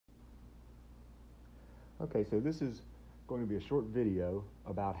Okay, so this is going to be a short video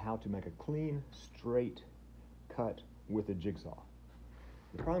about how to make a clean, straight cut with a jigsaw.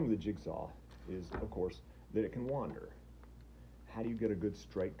 The problem with the jigsaw is, of course, that it can wander. How do you get a good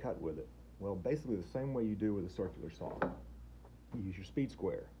straight cut with it? Well, basically the same way you do with a circular saw. You use your speed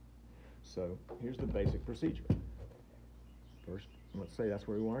square. So here's the basic procedure. First, let's say that's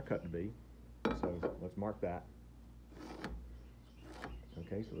where we want our cut to be. So let's mark that.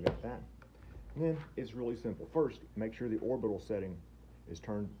 Okay, so we got that. And then it's really simple. First, make sure the orbital setting is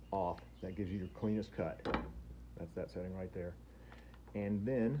turned off. That gives you your cleanest cut. That's that setting right there. And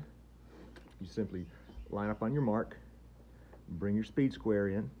then you simply line up on your mark, bring your speed square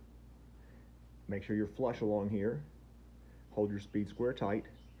in, make sure you're flush along here, hold your speed square tight,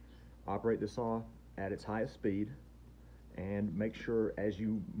 operate the saw at its highest speed, and make sure as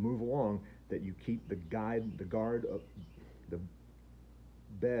you move along that you keep the guard of the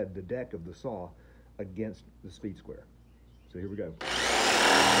bed, the deck of the saw against the speed square. So here we go.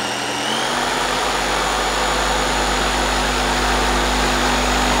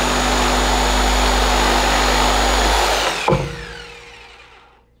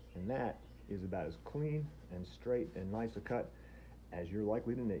 And that is about as clean and straight and nice a cut as you're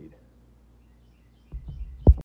likely to need.